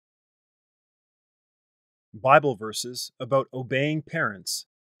Bible verses about obeying parents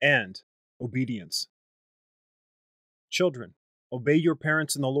and obedience. Children, obey your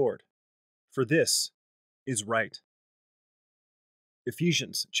parents in the Lord, for this is right.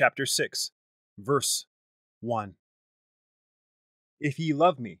 Ephesians chapter 6, verse 1. If ye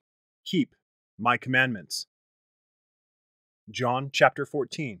love me, keep my commandments. John chapter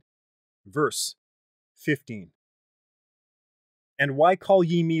 14, verse 15. And why call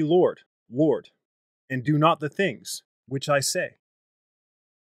ye me Lord, Lord, and do not the things which I say?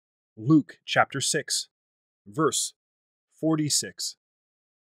 Luke chapter 6, verse 46.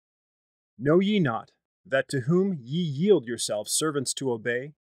 Know ye not that to whom ye yield yourselves servants to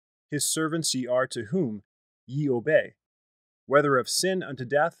obey, his servants ye are to whom ye obey, whether of sin unto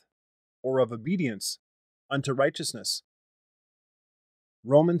death, or of obedience unto righteousness?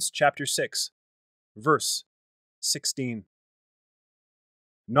 Romans chapter 6, verse 16.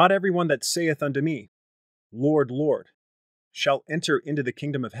 Not every one that saith unto me, Lord, Lord, shall enter into the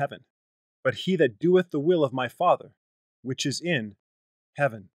kingdom of heaven, but he that doeth the will of my Father, which is in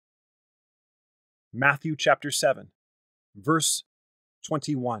heaven. Matthew chapter 7, verse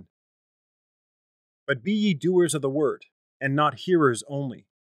 21. But be ye doers of the word, and not hearers only,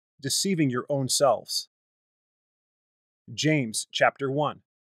 deceiving your own selves. James chapter 1,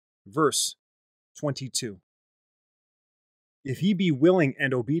 verse 22. If ye be willing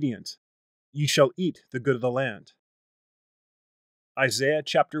and obedient, ye shall eat the good of the land. Isaiah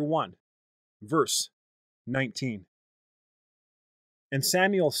chapter 1, verse 19. And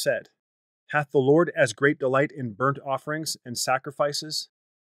Samuel said, Hath the Lord as great delight in burnt offerings and sacrifices,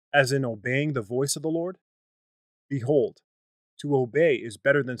 as in obeying the voice of the Lord? Behold, to obey is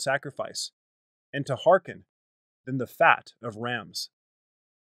better than sacrifice, and to hearken than the fat of rams.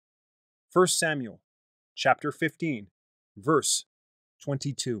 1 Samuel chapter 15, verse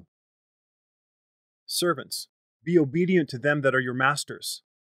 22. Servants, be obedient to them that are your masters,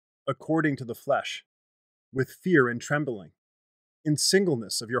 according to the flesh, with fear and trembling, in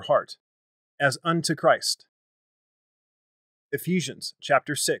singleness of your heart, as unto Christ. Ephesians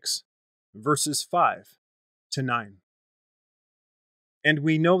chapter 6, verses 5 to 9. And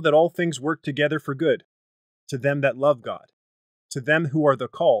we know that all things work together for good, to them that love God, to them who are the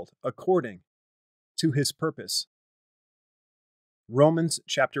called according to his purpose. Romans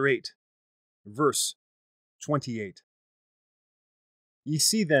chapter 8, verse 28. Ye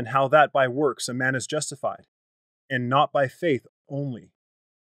see then how that by works a man is justified, and not by faith only.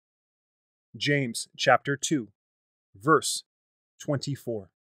 James chapter 2, verse 24.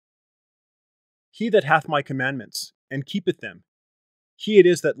 He that hath my commandments, and keepeth them, he it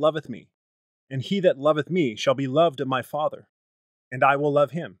is that loveth me, and he that loveth me shall be loved of my Father, and I will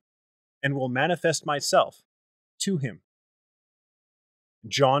love him, and will manifest myself to him.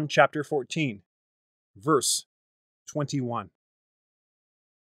 John chapter 14, verse 21.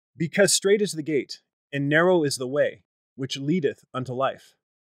 Because strait is the gate, and narrow is the way, which leadeth unto life,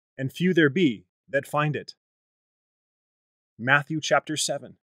 and few there be that find it. Matthew chapter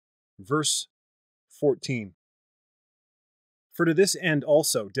 7, verse 14. For to this end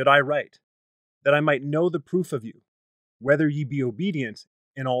also did I write, that I might know the proof of you, whether ye be obedient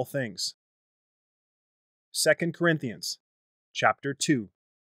in all things. 2 Corinthians chapter 2,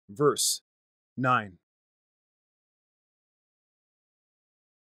 verse 9.